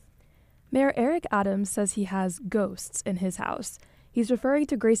Mayor Eric Adams says he has ghosts in his house. He's referring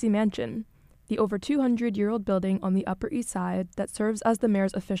to Gracie Mansion, the over 200-year-old building on the Upper East Side that serves as the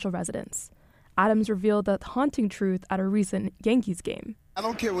mayor's official residence. Adams revealed the haunting truth at a recent Yankees game. I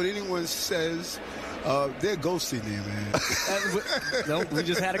don't care what anyone says. They're ghosts in there, man. No, we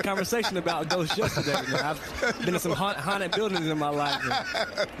just had a conversation about ghosts yesterday. I've been in some haunted buildings in my life.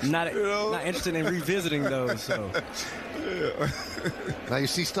 Not interested in revisiting those. So. Yeah. Now you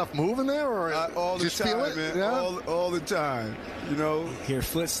see stuff moving there, or all the just time, feel it? man. Yeah? All the time. You know, hear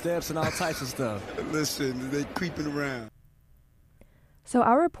footsteps and all types of stuff. Listen, they're creeping around. So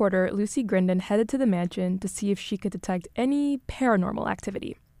our reporter, Lucy Grindon, headed to the mansion to see if she could detect any paranormal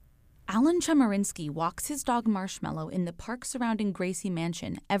activity. Alan Chemerinsky walks his dog Marshmallow in the park surrounding Gracie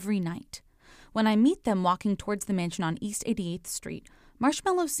Mansion every night. When I meet them walking towards the mansion on East 88th Street,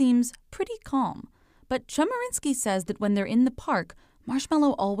 Marshmallow seems pretty calm. But Chemerinsky says that when they're in the park,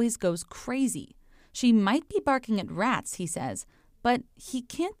 Marshmallow always goes crazy. She might be barking at rats, he says, but he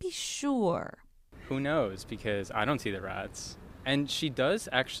can't be sure. Who knows, because I don't see the rats. And she does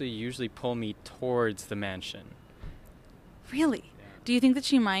actually usually pull me towards the mansion. Really? Yeah. Do you think that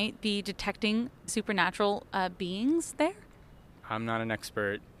she might be detecting supernatural beings there? I'm not an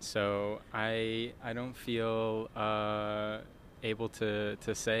expert, so I don't feel able to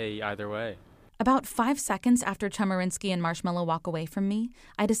say either way. About 5 seconds after Chemerinsky and Marshmallow walk away from me,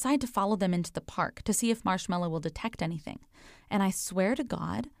 I decide to follow them into the park to see if Marshmallow will detect anything. And I swear to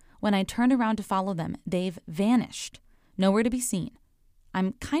God, when I turn around to follow them, they've vanished. Nowhere to be seen.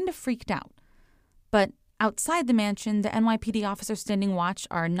 I'm kind of freaked out. But outside the mansion, the NYPD officers standing watch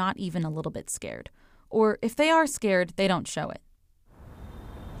are not even a little bit scared. Or if they are scared, they don't show it.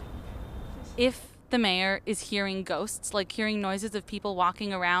 If the mayor is hearing ghosts, like hearing noises of people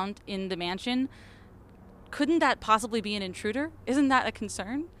walking around in the mansion, couldn't that possibly be an intruder? Isn't that a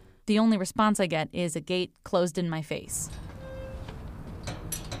concern? The only response I get is a gate closed in my face.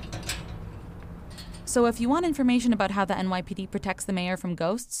 So if you want information about how the NYPD protects the mayor from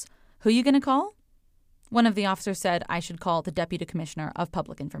ghosts, who are you going to call? One of the officers said I should call the Deputy Commissioner of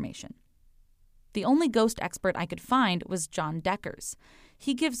Public Information. The only ghost expert I could find was John Deckers.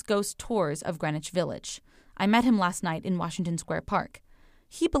 He gives ghost tours of Greenwich Village. I met him last night in Washington Square Park.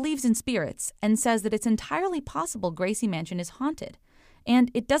 He believes in spirits and says that it's entirely possible Gracie Mansion is haunted. And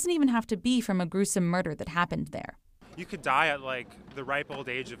it doesn't even have to be from a gruesome murder that happened there. You could die at the ripe old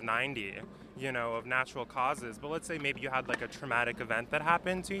age of 90, of natural causes. But let's say maybe you had a traumatic event that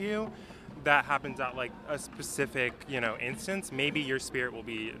happened to you that happens at a specific, instance. Maybe your spirit will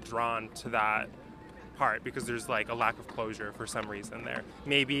be drawn to that part because there's a lack of closure for some reason there.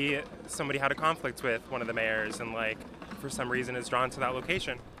 Maybe somebody had a conflict with one of the mayors and for some reason is drawn to that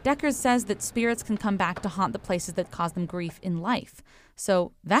location. Deckers says that spirits can come back to haunt the places that cause them grief in life.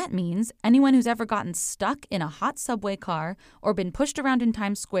 So that means anyone who's ever gotten stuck in a hot subway car or been pushed around in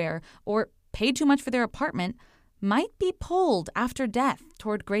Times Square or paid too much for their apartment might be pulled after death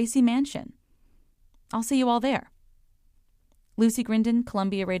toward Gracie Mansion. I'll see you all there. Lucy Grindon,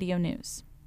 Columbia Radio News.